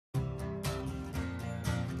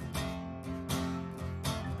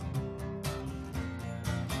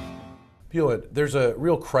Bulent, there's a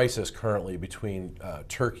real crisis currently between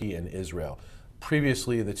Turkey and Israel.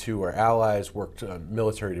 Previously, the two were allies, worked on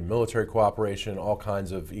military to military cooperation, all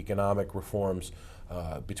kinds of economic reforms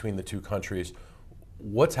between the two countries.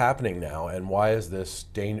 What's happening now, and why is this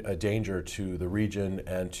a danger to the region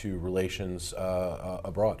and to relations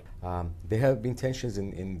abroad? There have been tensions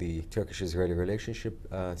in the Turkish-Israeli relationship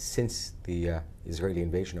since the Israeli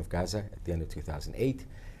invasion of Gaza at the end of 2008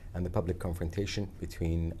 and the public confrontation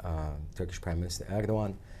between Turkish Prime Minister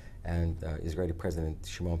Erdogan and Israeli President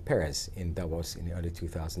Shimon Peres in Davos in early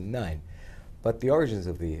 2009. But the origins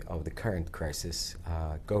of the current crisis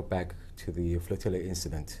go back to the flotilla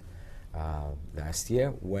incident last year,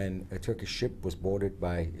 when a Turkish ship was boarded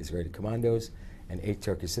by Israeli commandos and 8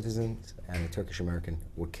 Turkish citizens and a Turkish American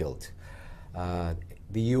were killed.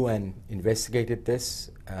 The UN investigated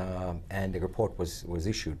this and a report was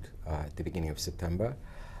issued at the beginning of September.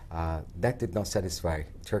 That did not satisfy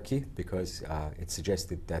Turkey because it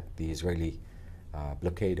suggested that the Israeli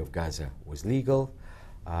blockade of Gaza was legal,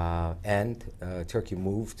 and Turkey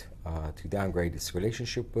moved to downgrade its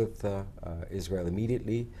relationship with Israel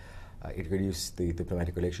immediately. It reduced the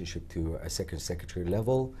diplomatic relationship to a second secretary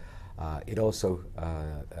level. It also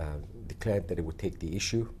declared that it would take the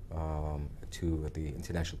issue to the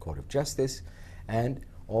International Court of Justice, and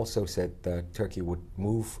also said that Turkey would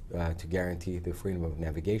move to guarantee the freedom of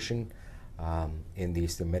navigation in the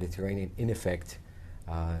Eastern Mediterranean, in effect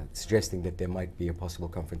suggesting that there might be a possible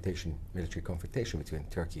military confrontation between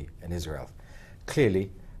Turkey and Israel.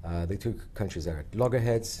 Clearly, the two countries are at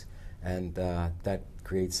loggerheads, and that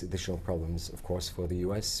creates additional problems, of course, for the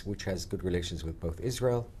U.S., which has good relations with both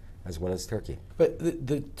Israel as well as Turkey. But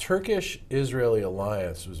the Turkish-Israeli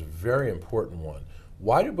alliance was a very important one.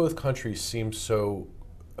 Why do both countries seem so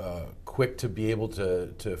quick to be able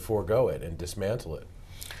to forego it and dismantle it?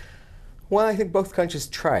 Well, I think both countries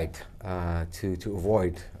tried to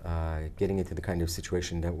avoid getting into the kind of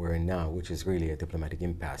situation that we're in now, which is really a diplomatic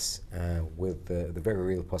impasse, with the very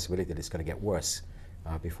real possibility that it's going to get worse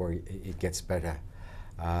before it gets better.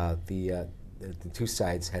 The two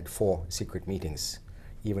sides had 4 secret meetings,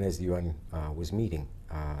 even as the UN was meeting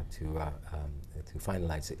to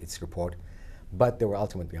finalize its report, but they were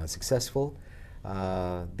ultimately unsuccessful.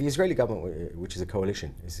 The Israeli government, which is a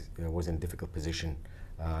coalition, was in a difficult position.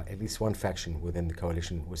 At least one faction within the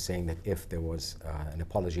coalition was saying that if there was an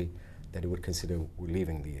apology, that it would consider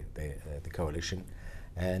leaving the coalition.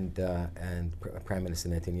 And Prime Minister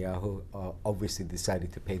Netanyahu obviously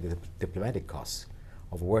decided to pay the diplomatic costs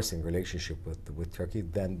of a worsening relationship with Turkey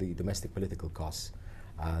than the domestic political costs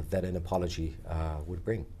that an apology would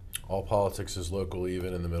bring. All politics is local,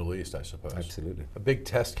 even in the Middle East, I suppose. Absolutely. A big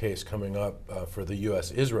test case coming up for the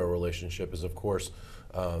U.S.-Israel relationship is, of course,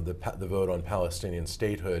 the vote on Palestinian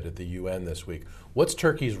statehood at the UN this week. What's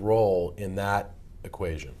Turkey's role in that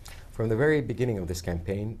equation? From the very beginning of this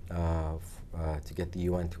campaign to get the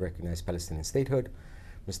UN to recognize Palestinian statehood,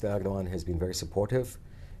 Mr. Erdogan has been very supportive.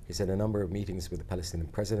 He's had a number of meetings with the Palestinian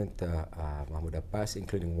president, Mahmoud Abbas,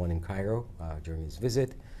 including one in Cairo during his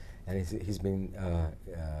visit. And he's been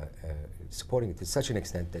supporting it to such an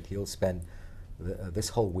extent that he'll spend this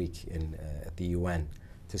whole week at the UN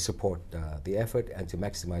to support the effort and to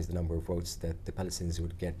maximize the number of votes that the Palestinians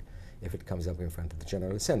would get if it comes up in front of the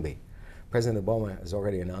General Assembly. President Obama has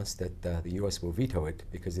already announced that the US will veto it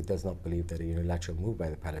because it does not believe that a unilateral move by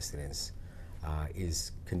the Palestinians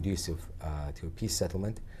is conducive to a peace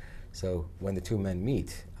settlement. So when the two men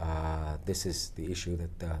meet, this is the issue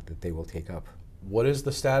that they will take up. What is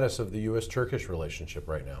the status of the U.S.-Turkish relationship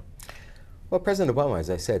right now? Well, President Obama, as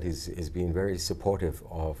I said, is being very supportive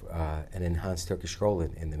of an enhanced Turkish role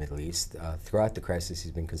in the Middle East. Throughout the crisis,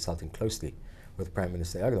 he's been consulting closely with Prime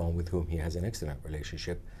Minister Erdogan, with whom he has an excellent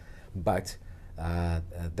relationship. But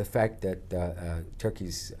the fact that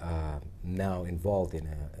Turkey's now involved in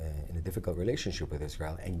a difficult relationship with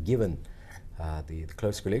Israel, and given the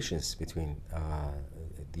close relations between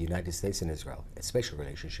the United States and Israel, a special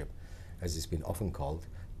relationship, as it's been often called,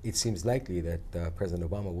 it seems likely that President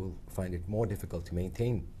Obama will find it more difficult to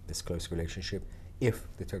maintain this close relationship if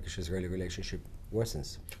the Turkish-Israeli relationship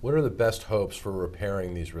worsens. What are the best hopes for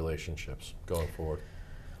repairing these relationships going forward?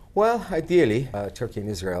 Well, ideally, Turkey and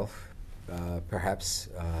Israel, perhaps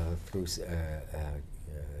through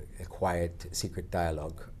a quiet, secret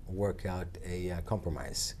dialogue, work out a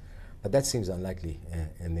compromise. But that seems unlikely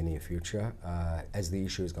in the near future. As the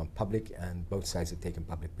issue has gone public and both sides have taken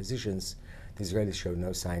public positions, the Israelis show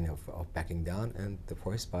no sign of backing down, and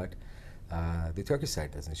for his part, the Turkish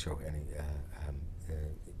side doesn't show any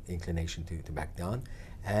inclination to back down.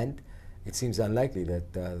 And it seems unlikely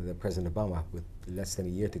that President Obama, with less than a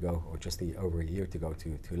year to go, or just over a year to go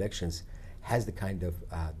to elections, has the kind of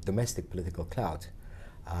domestic political clout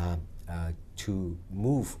to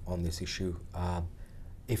move on this issue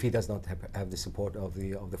if he does not have the support of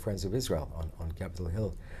the Friends of Israel on Capitol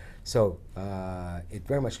Hill. So it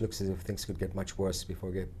very much looks as if things could get much worse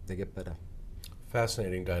before they get better.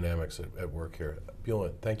 Fascinating dynamics at work here.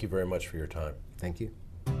 Bulent, thank you very much for your time. Thank you.